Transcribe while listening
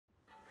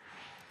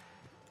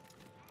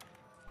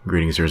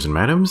Greetings, sirs and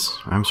madams.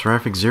 I'm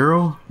Seraphic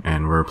Zero,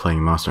 and we're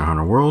playing Monster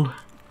Hunter World.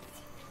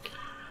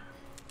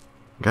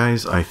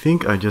 Guys, I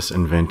think I just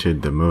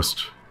invented the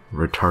most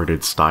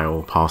retarded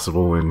style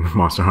possible in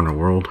Monster Hunter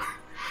World,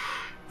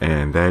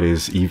 and that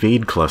is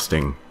evade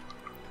clusting.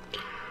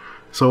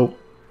 So,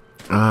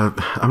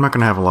 I'm not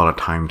going to have a lot of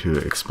time to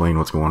explain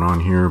what's going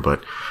on here,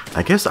 but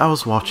I guess I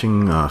was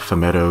watching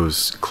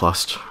Fumetto's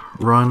Clust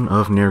run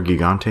of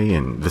Nergigante,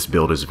 and this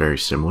build is very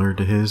similar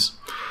to his.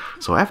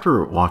 So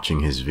after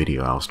watching his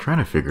video, I was trying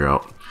to figure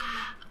out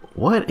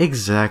what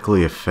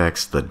exactly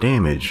affects the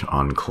damage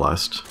on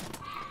Clust,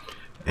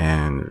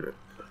 and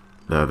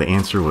the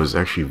answer was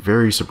actually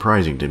very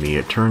surprising to me.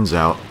 It turns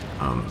out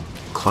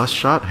Clust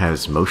Shot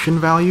has motion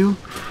value,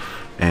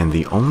 and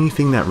the only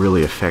thing that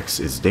really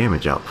affects its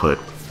damage output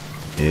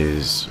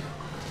is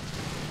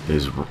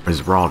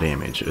raw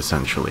damage,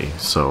 essentially.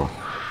 So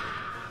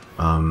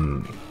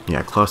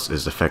yeah, Clust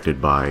is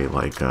affected by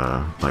like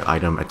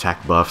item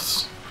attack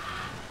buffs.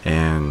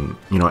 And,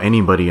 you know,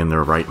 anybody in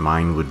their right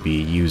mind would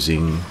be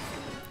using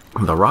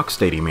the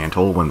Rocksteady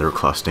Mantle when they're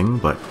clusting,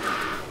 but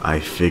I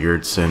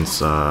figured since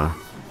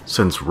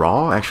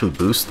Raw actually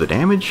boosts the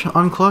damage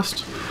on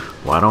Clust,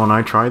 why don't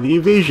I try the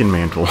Evasion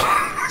Mantle?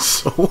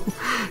 So,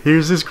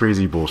 here's this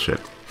crazy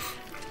bullshit.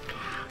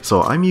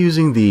 So, I'm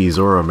using the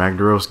Zora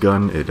Magdaros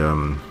gun.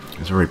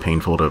 It's very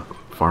painful to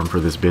farm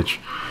for this bitch,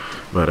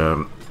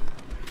 but,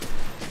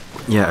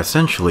 yeah,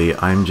 essentially,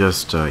 I'm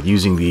just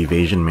using the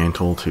Evasion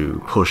Mantle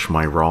to push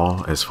my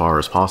Raw as far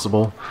as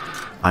possible.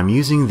 I'm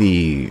using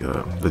the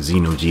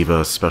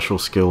Xenojiva special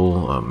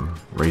skill,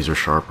 Razor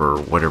Sharp or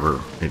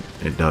whatever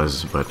it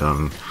does, but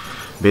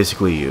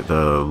basically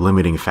the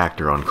limiting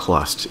factor on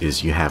Clust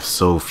is you have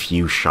so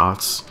few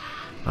shots,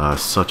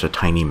 such a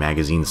tiny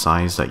magazine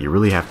size, that you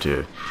really have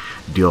to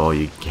do all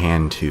you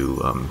can to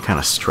kind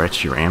of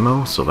stretch your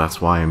ammo, so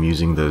that's why I'm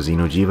using the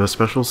Xenojiva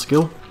special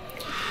skill.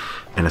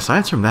 And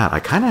aside from that, I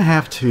kind of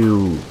have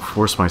to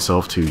force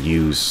myself to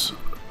use,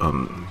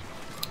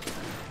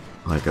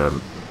 like a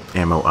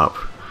ammo up,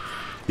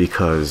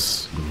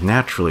 because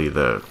naturally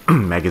the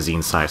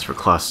magazine size for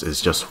Clust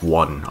is just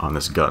 1 on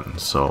this gun,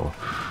 so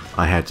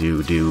I had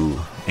to do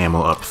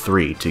ammo up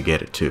 3 to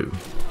get it to,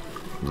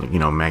 you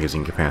know,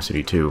 magazine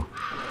capacity 2.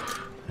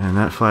 And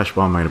that flash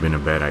bomb might have been a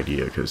bad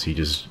idea, because he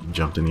just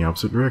jumped in the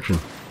opposite direction.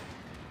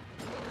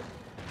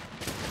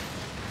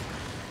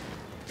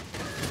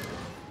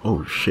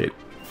 Oh shit.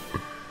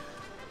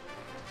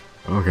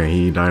 Okay,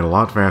 he died a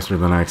lot faster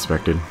than I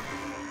expected.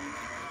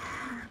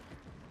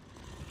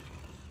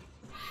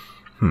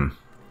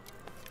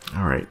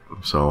 Alright,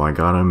 so I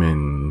got him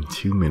in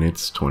 2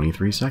 minutes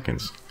 23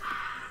 seconds.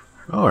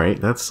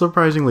 Alright, that's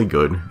surprisingly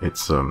good.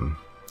 It's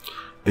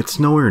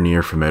nowhere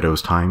near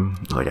Fumetto's time.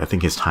 Like, I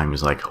think his time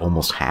is like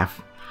almost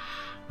half.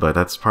 But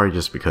that's probably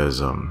just because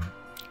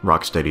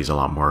Rocksteady's a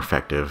lot more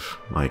effective.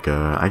 Like,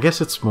 I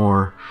guess it's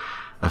more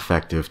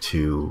effective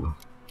to,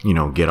 you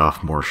know, get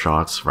off more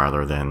shots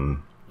rather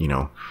than, you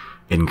know,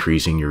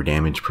 increasing your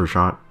damage per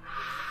shot.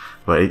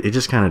 But it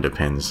just kind of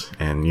depends,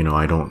 and you know,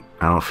 I don't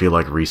feel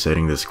like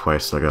resetting this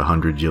quest like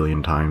 100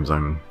 jillion times.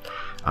 I'm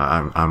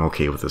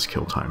okay with this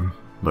kill time.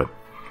 But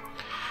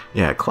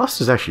yeah,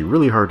 Clust is actually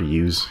really hard to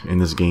use in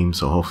this game,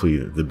 so hopefully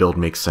the build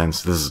makes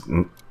sense. This is,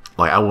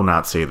 like, I will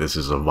not say this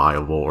is a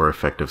viable or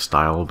effective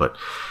style, but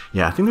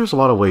yeah, I think there's a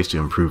lot of ways to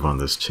improve on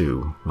this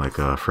too. Like,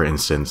 for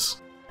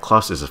instance,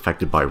 Clust is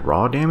affected by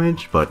raw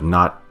damage, but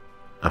not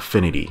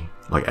affinity,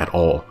 like, at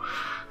all.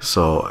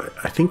 So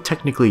I think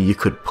technically you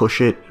could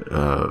push it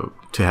to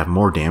have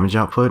more damage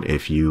output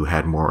if you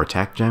had more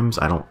attack gems.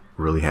 I don't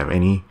really have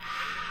any.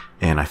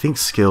 And I think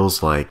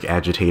skills like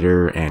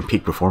Agitator and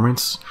Peak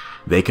Performance,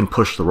 they can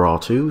push the raw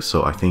too.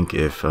 So I think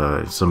if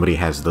somebody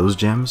has those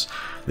gems,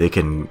 they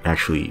can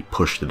actually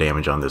push the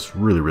damage on this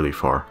really, really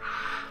far.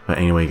 But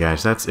anyway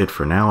guys, that's it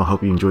for now. I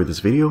hope you enjoyed this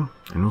video,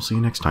 and we'll see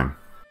you next time.